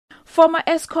Former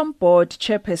Eskom board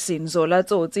chairperson Zola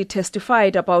Tsotsi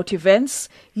testified about events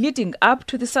leading up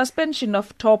to the suspension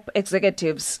of top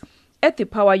executives at the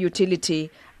power utility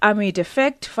amid a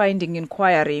fact-finding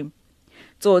inquiry.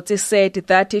 Tsotsi said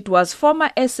that it was former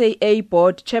SAA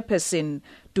board chairperson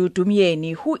Dudu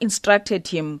Myeni who instructed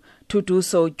him to do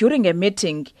so during a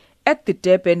meeting at the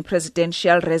Durban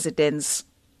presidential residence.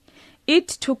 It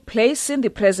took place in the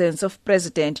presence of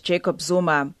President Jacob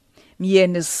Zuma,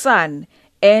 Myeni's son,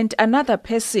 and another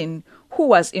person who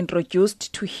was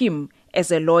introduced to him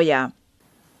as a lawyer.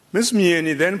 Ms.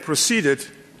 Myeni then proceeded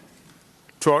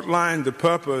to outline the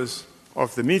purpose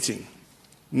of the meeting,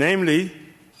 namely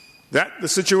that the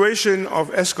situation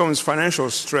of Eskom's financial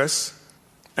stress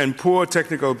and poor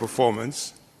technical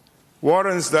performance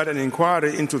warrants that an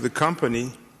inquiry into the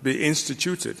company be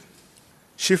instituted.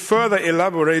 She further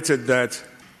elaborated that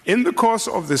in the course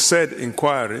of the said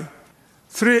inquiry,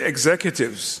 3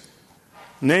 executives,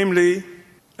 namely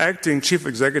Acting Chief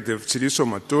Executive Tshidiso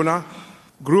Matuna,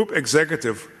 Group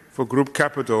Executive for Group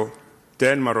Capital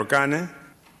Dan Marokane,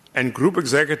 and Group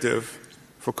Executive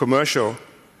for Commercial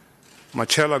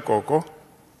Machela Koko,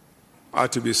 are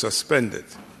to be suspended.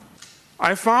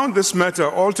 I found this matter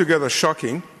altogether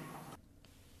shocking.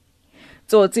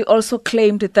 Tsotsi also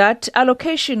claimed that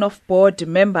allocation of board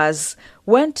members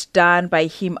weren't done by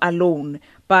him alone,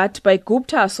 but by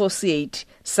Gupta associate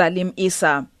Salim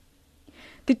Issa.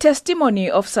 The testimony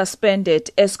of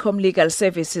suspended Eskom Legal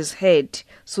Services head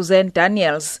Suzanne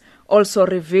Daniels also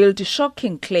revealed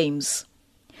shocking claims.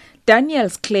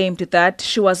 Daniels claimed that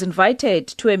she was invited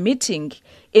to a meeting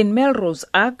in Melrose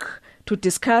Arc to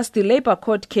discuss the Labour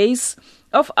Court case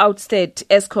of ousted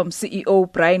Eskom CEO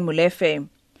Brian Molefe.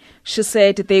 She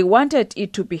said they wanted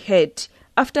it to be heard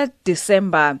after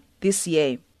December this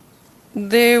year.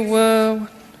 There were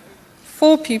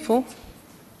 4 people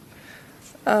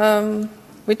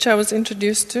which I was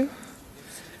introduced to.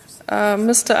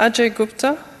 Mr. Ajay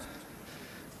Gupta,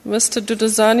 Mr.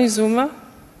 Duduzane Zuma,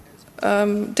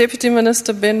 Deputy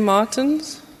Minister Ben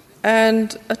Martins,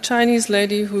 and a Chinese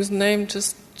lady whose name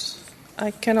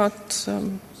I cannot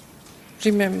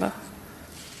remember,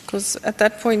 because at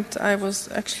that point I was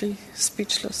actually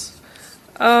speechless.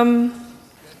 And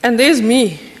there's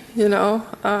me,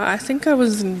 I think I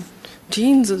was in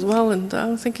jeans as well, and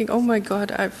I'm thinking, oh my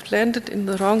God, I've landed in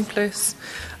the wrong place.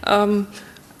 And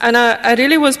I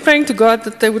really was praying to God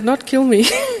that they would not kill me,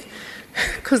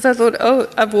 because I thought, oh,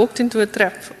 I've walked into a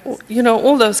trap.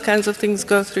 All those kinds of things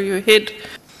go through your head.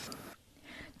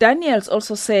 Daniels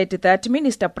also said that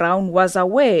Minister Brown was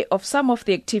aware of some of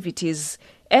the activities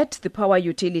at the power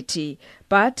utility,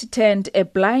 but turned a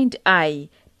blind eye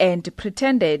and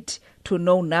pretended to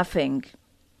know nothing.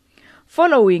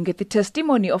 Following the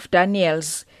testimony of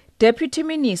Daniels, Deputy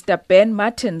Minister Ben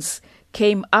Martins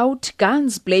came out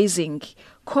guns blazing,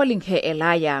 calling her a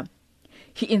liar.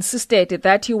 He insisted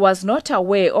that he was not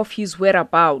aware of his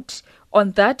whereabouts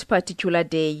on that particular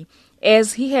day,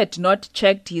 as he had not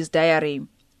checked his diary.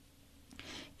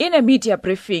 In a media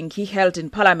briefing he held in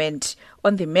Parliament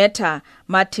on the matter,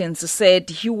 Martins said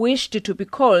he wished to be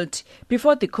called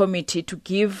before the committee to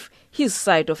give his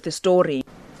side of the story.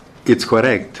 It's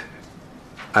correct.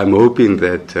 I'm hoping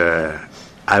that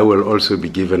I will also be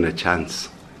given a chance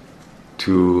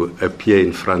to appear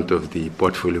in front of the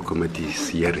Portfolio Committee's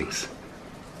hearings.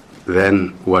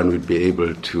 Then one would be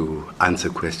able to answer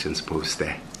questions posed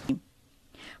there.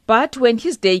 But when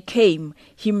his day came,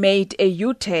 he made a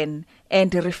U-turn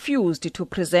and refused to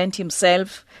present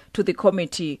himself to the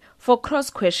committee for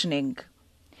cross-questioning.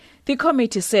 The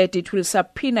committee said it will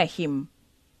subpoena him.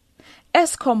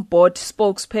 Eskom board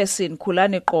spokesperson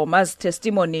Khulane Qoma's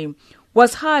testimony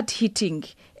was hard-hitting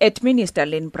at Minister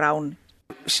Lynn Brown.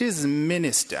 She's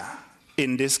minister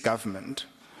in this government,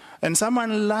 and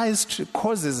someone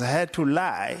causes her to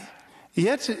lie,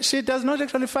 yet she does not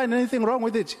actually find anything wrong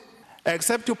with it,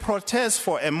 except to protest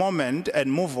for a moment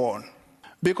and move on.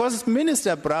 Because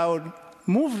Minister Brown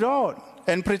moved on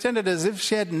and pretended as if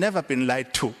she had never been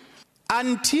lied to,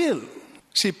 until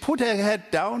she put her head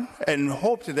down and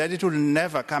hoped that it would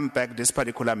never come back, this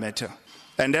particular matter,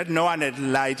 and that no one had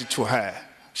lied to her.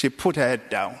 She put her head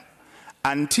down.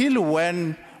 Until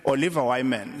when Oliver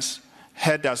Wymans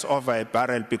had us over a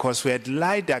barrel because we had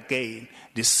lied again,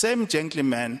 the same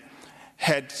gentleman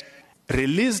had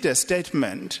released a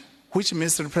statement which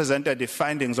misrepresented the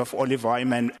findings of Oliver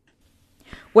Wyman.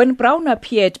 When Brown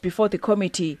appeared before the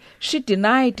committee, she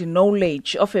denied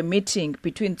knowledge of a meeting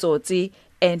between Tsotsi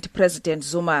and President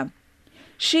Zuma.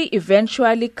 She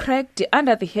eventually cracked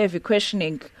under the heavy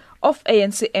questioning of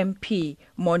ANC MP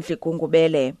Mondli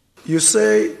Gungubele. You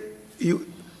say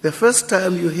the first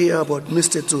time you hear about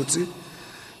Mr. Tsotsi,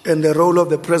 and the role of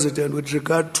the president with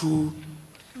regard to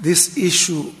this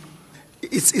issue.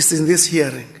 It's in this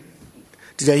hearing.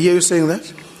 Did I hear you saying that?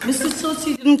 Mr.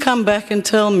 Tsotsi didn't come back and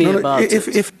tell me about it.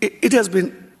 If it has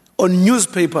been on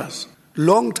newspapers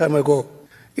long time ago.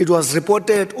 It was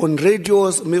reported on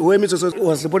radios where Mr. Tsotsi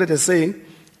was reported as saying,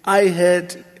 I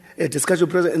had a discussion with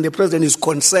the president and the president is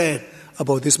concerned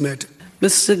about this matter.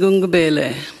 Mr.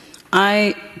 Gungubele,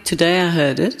 today I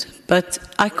heard it, but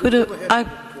I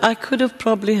could have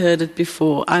probably heard it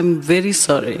before. I'm very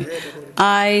sorry.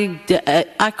 I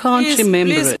can't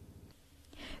remember it.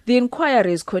 The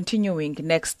inquiry is continuing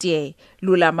next year.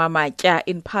 Lula Mamatya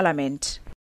in Parliament.